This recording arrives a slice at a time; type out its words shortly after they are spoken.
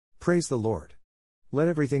Praise the Lord. Let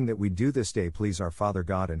everything that we do this day please our Father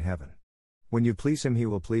God in heaven. When you please Him, He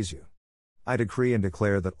will please you. I decree and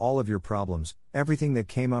declare that all of your problems, everything that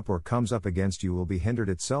came up or comes up against you will be hindered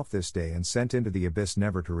itself this day and sent into the abyss,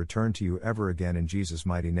 never to return to you ever again, in Jesus'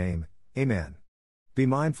 mighty name. Amen. Be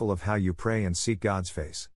mindful of how you pray and seek God's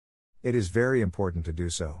face. It is very important to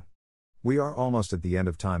do so. We are almost at the end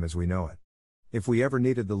of time as we know it. If we ever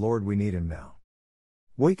needed the Lord, we need Him now.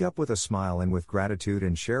 Wake up with a smile and with gratitude,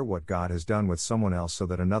 and share what God has done with someone else so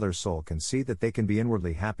that another soul can see that they can be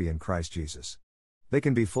inwardly happy in Christ Jesus. They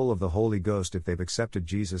can be full of the Holy Ghost if they've accepted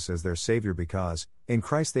Jesus as their Savior, because, in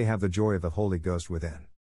Christ, they have the joy of the Holy Ghost within.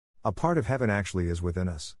 A part of heaven actually is within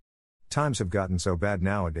us. Times have gotten so bad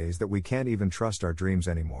nowadays that we can't even trust our dreams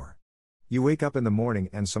anymore. You wake up in the morning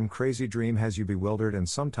and some crazy dream has you bewildered and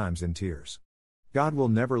sometimes in tears. God will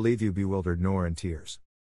never leave you bewildered nor in tears.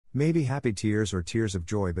 Maybe happy tears or tears of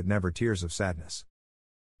joy, but never tears of sadness.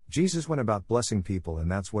 Jesus went about blessing people,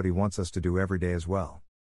 and that's what He wants us to do every day as well.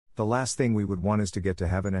 The last thing we would want is to get to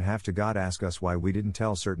heaven and have to God ask us why we didn't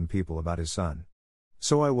tell certain people about His Son.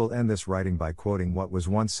 So I will end this writing by quoting what was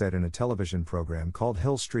once said in a television program called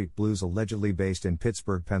Hill Street Blues, allegedly based in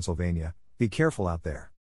Pittsburgh, Pennsylvania. Be careful out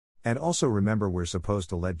there. And also remember, we're supposed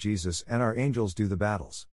to let Jesus and our angels do the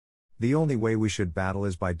battles. The only way we should battle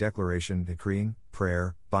is by declaration, decreeing,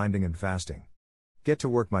 prayer, binding and fasting. Get to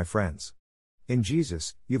work, my friends. In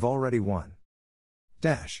Jesus, you've already won.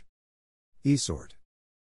 E-Sword.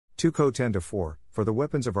 2 Cor 10-4, for the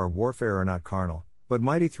weapons of our warfare are not carnal, but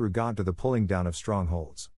mighty through God to the pulling down of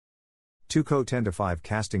strongholds. 2 Cor 10-5,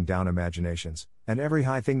 casting down imaginations, and every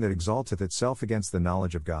high thing that exalteth itself against the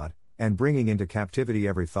knowledge of God, and bringing into captivity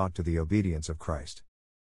every thought to the obedience of Christ.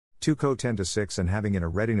 2 Cor 10-6, and having in a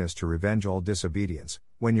readiness to revenge all disobedience,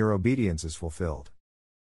 when your obedience is fulfilled.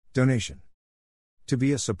 Donation. To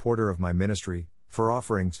be a supporter of my ministry, for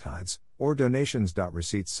offerings, tithes, or donations.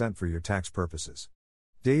 Receipts sent for your tax purposes.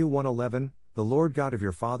 Deu 1:11, the Lord God of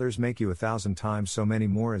your fathers make you 1,000 times so many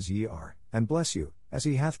more as ye are, and bless you, as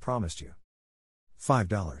He hath promised you.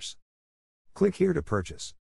 $5. Click here to purchase.